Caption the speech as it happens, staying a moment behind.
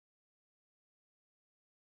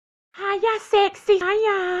Hiya, sexy,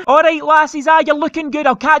 hiya. Alright, lassies, you're looking good.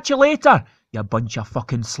 I'll catch you later. You bunch of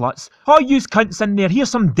fucking sluts. Oh, yous cunts in there. Here's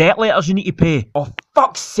some debt letters you need to pay. Oh,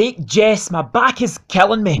 fuck's sake, Jess. My back is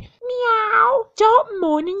killing me. Meow. Stop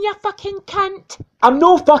moaning, you fucking cunt. I'm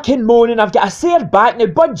no fucking moaning. I've got a sore back. Now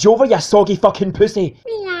budge over, you soggy fucking pussy.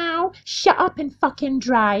 Meow. Shut up and fucking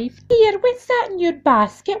drive. Here, what's that in your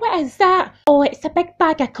basket? What is that? Oh, it's a big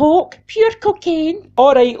bag of coke. Pure cocaine.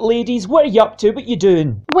 Alright, ladies, what are you up to? What you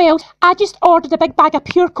doing? Well, I just ordered a big bag of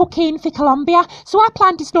pure cocaine for Colombia, so I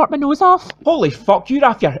plan to snort my nose off. Holy fuck, you're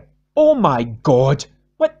off your... Oh my god.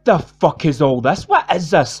 What the fuck is all this? What is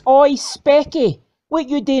this? Oi, Specky. What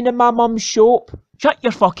you doing in my mum's shop? Shut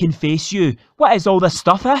your fucking face, you. What is all this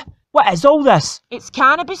stuff, eh? What is all this? It's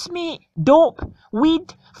cannabis, mate. Dope,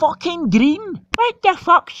 weed, fucking green. What the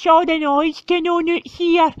fuck's all the noise going on out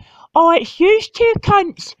here? Oh, it's yous two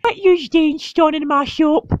cunts. What yous doing stoning in my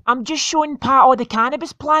shop? I'm just showing Pat all the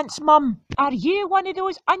cannabis plants, Mum. Are you one of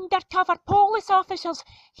those undercover police officers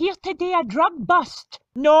here to do a drug bust?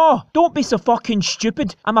 No, don't be so fucking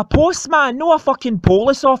stupid. I'm a postman, no a fucking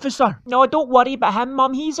police officer. No, don't worry about him,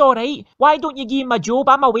 Mum. He's alright. Why don't you give him a job?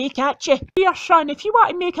 I'm awake at you. Here, son, if you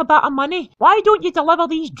want to make a bit of money, why don't you deliver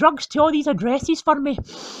these drugs to all these addresses for me?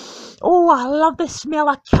 Oh, I love the smell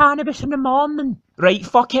of cannabis in the morning. Right,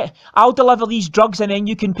 fuck it. I'll deliver these drugs and then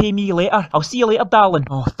you can pay me later. I'll see you later, darling.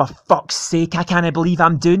 Oh, for fuck's sake, I can't believe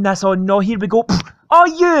I'm doing this. Oh no, here we go. Oh,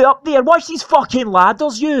 you up there, watch these fucking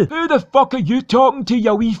ladders, you. Who the fuck are you talking to,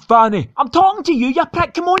 you wee fanny? I'm talking to you, you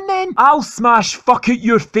prick, come on then. I'll smash fuck out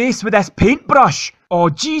your face with this paintbrush. Oh,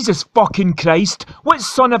 Jesus fucking Christ. What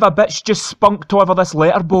son of a bitch just spunked over this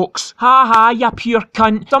letterbox? Ha ha, you pure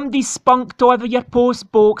cunt. Somebody spunked over your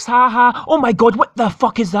postbox, ha ha. Oh my god, what the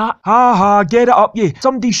fuck is that? Ha ha, get it up you.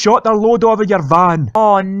 Somebody shot their load over your van.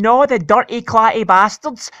 Oh no, the dirty clatty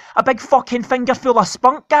bastards. A big fucking finger full of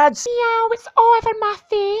spunk gads. Meow, it's all over my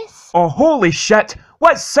face. Oh, holy shit.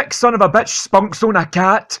 What sick son of a bitch spunks on a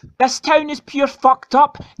cat? This town is pure fucked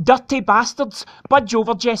up. Dirty bastards. Budge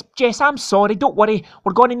over, Jess. Jess, I'm sorry. Don't worry.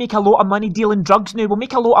 We're going to make a lot of money dealing drugs now. We'll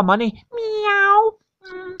make a lot of money. Meow.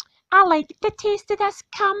 I like the taste of this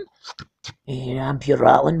cum. Yeah, I'm pure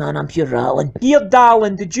rattling, man. I'm pure rattling. Here,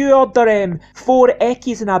 darling, did you order 4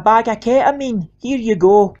 Eckies and a bag of ketamine? Here you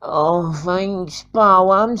go. Oh, thanks,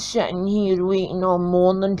 pal. I'm sitting here waiting all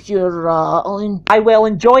morning, pure rattling. I will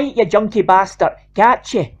enjoy it, you junkie bastard.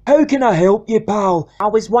 Catch you. How can I help you, pal? I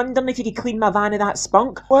was wondering if you could clean my van of that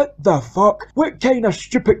spunk. What the fuck? What kind of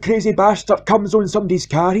stupid crazy bastard comes on somebody's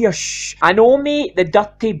car here? Shh. I know, mate. The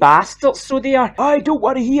dirty bastards, so they are. Aye, don't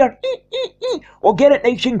worry here. We'll get it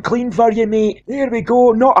nice and clean for you, mate. There we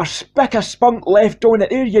go. Not a speck of spunk left on it.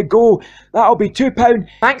 There you go. That'll be £2.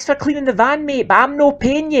 Thanks for cleaning the van, mate, but I'm no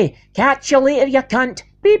paying you. Catch you later, you cunt.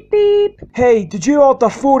 Beep beep. Hey, did you order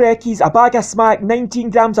 4 Eckies, a bag of smack,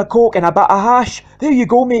 19 grams of coke and a bit of hash? There you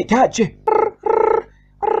go, mate. Catch you.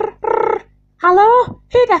 Hello?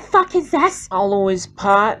 Who the fuck is this? Hello, is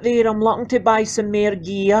Pat there? I'm looking to buy some more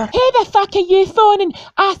gear. Who the fuck are you phoning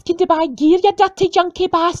asking to buy gear, you dirty junkie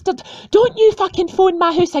bastard? Don't you fucking phone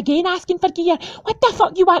my house again asking for gear. What the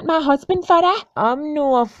fuck you want my husband for, eh? I'm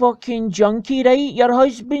no a fucking junkie, right? Your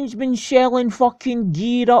husband's been selling fucking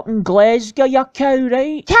gear up in Glasgow, you cow,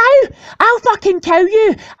 right? Cow? I'll fucking cow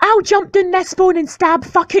you. I'll jump down this phone and stab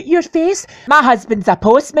fuck at your face. My husband's a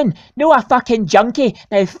postman, no a fucking junkie.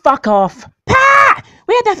 Now fuck off. Pat!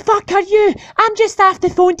 Where the fuck are you? I'm just off the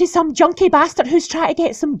phone to some junkie bastard who's trying to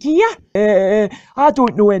get some gear. I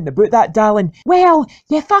don't know anything about that, darling. Well,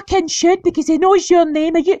 you fucking should because he knows your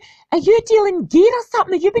name. Are you dealing gear or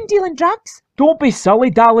something? Have you been dealing drugs? Don't be silly,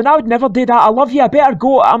 darling. I would never do that. I love you. I better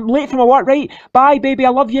go. I'm late for my work, right? Bye, baby. I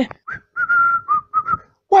love you.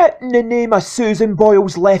 What in the name of Susan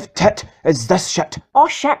Boyle's left tit is this shit? Oh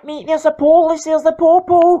shit, mate, there's the police, there's the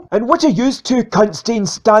popo. And what are yous two cunts doing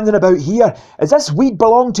standing about here? Is this weed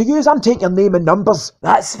belong to yous? I'm taking your name and numbers.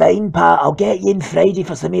 That's fine, Pat. I'll get you in Friday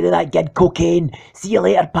for some more of that good cocaine. See you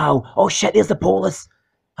later, pal. Oh shit, there's the police.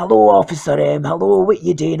 Hello, officer. Hello, what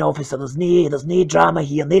you doing, officer? There's no drama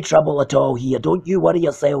here, no trouble at all here. Don't you worry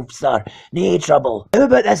yourself, sir. No trouble. How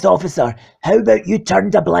about this, officer? How about you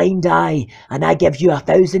turned a blind eye and I give you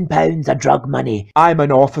 £1,000 of drug money? I'm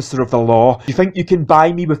an officer of the law. You think you can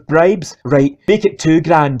buy me with bribes? Right, make it £2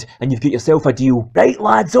 grand and you've got yourself a deal. Right,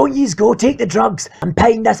 lads, on yous go. Take the drugs and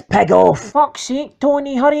pine this pig off. Fuck's sake,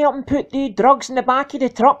 Tony, hurry up and put the drugs in the back of the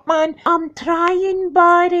truck, man. I'm trying,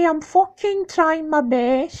 buddy. I'm fucking trying my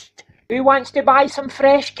best. Who wants to buy some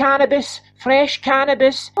fresh cannabis Fresh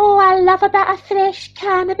cannabis. Oh, I love a bit of fresh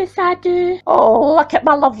cannabis, I do. Oh, look at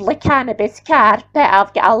my lovely cannabis carpet.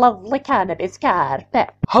 I've got a lovely cannabis carpet.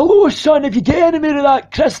 Hello, son, if you get any more of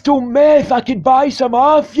that crystal meth, I could buy some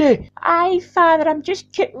off you. Aye, father, I'm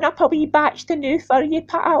just cooking up a wee batch to new for you,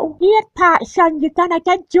 pal. Here, Pat, son, you've done a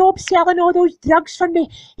good job selling all those drugs for me.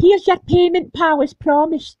 Here's your payment, pal, as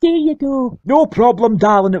promised. There you go. No problem,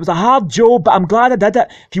 darling. It was a hard job, but I'm glad I did it.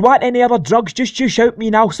 If you want any other drugs, just you shout me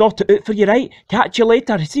and I'll sort it out for you, right? Catch you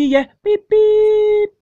later. See ya. Beep, beep.